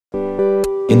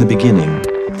In the beginning,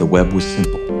 the web was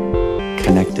simple,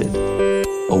 connected,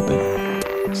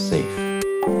 open, safe.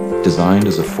 Designed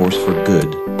as a force for good,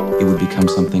 it would become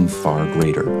something far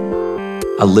greater.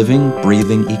 A living,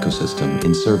 breathing ecosystem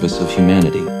in service of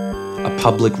humanity, a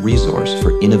public resource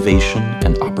for innovation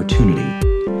and opportunity,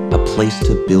 a place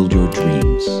to build your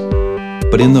dreams.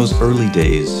 But in those early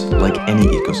days, like any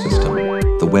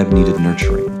ecosystem, the web needed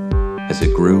nurturing. As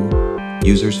it grew,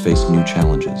 users faced new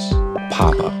challenges,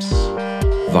 pop-ups,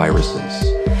 viruses,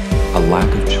 a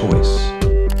lack of choice,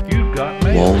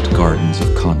 walled gardens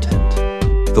of content.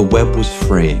 The web was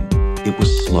fraying, it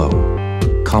was slow,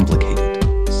 complicated,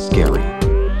 scary.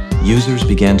 Users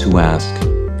began to ask,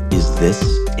 is this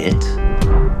it?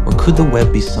 Or could the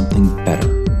web be something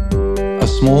better? A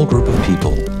small group of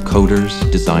people,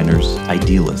 coders, designers,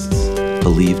 idealists,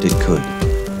 believed it could.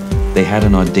 They had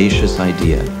an audacious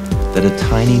idea that a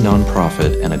tiny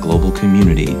nonprofit and a global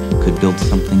community could build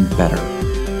something better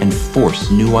and force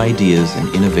new ideas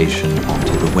and innovation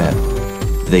onto the web.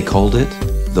 They called it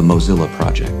the Mozilla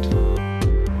Project.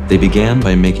 They began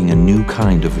by making a new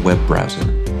kind of web browser,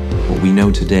 what we know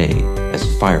today as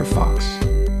Firefox,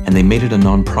 and they made it a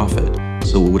nonprofit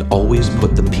so it would always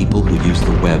put the people who use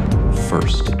the web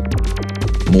first.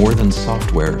 More than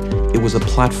software, it was a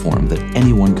platform that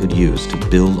anyone could use to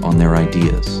build on their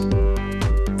ideas.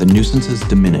 The nuisances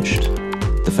diminished.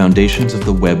 The foundations of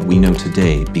the web we know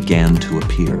today began to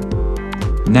appear.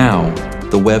 Now,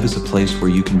 the web is a place where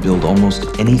you can build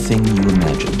almost anything you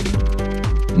imagine.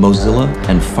 Mozilla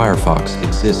and Firefox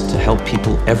exist to help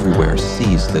people everywhere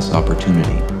seize this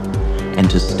opportunity and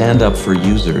to stand up for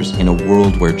users in a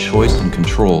world where choice and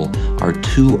control are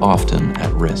too often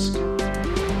at risk.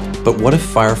 But what if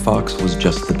Firefox was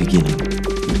just the beginning?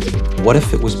 What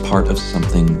if it was part of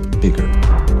something bigger?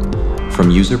 From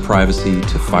user privacy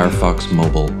to Firefox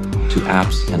Mobile to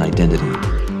apps and identity,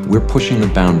 we're pushing the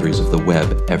boundaries of the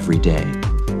web every day.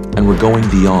 And we're going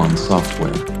beyond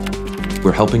software.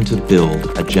 We're helping to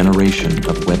build a generation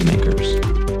of webmakers.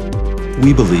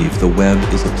 We believe the web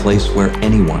is a place where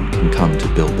anyone can come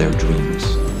to build their dreams.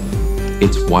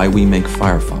 It's why we make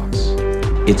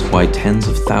Firefox. It's why tens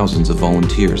of thousands of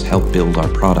volunteers help build our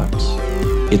products.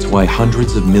 It's why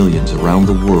hundreds of millions around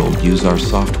the world use our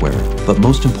software. But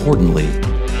most importantly,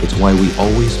 it's why we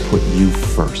always put you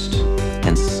first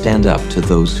and stand up to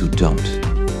those who don't.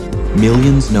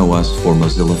 Millions know us for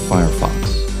Mozilla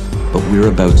Firefox, but we're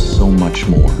about so much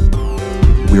more.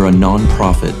 We're a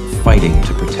non-profit fighting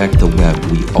to protect the web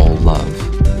we all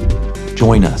love.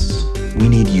 Join us. We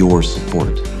need your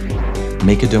support.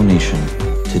 Make a donation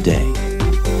today.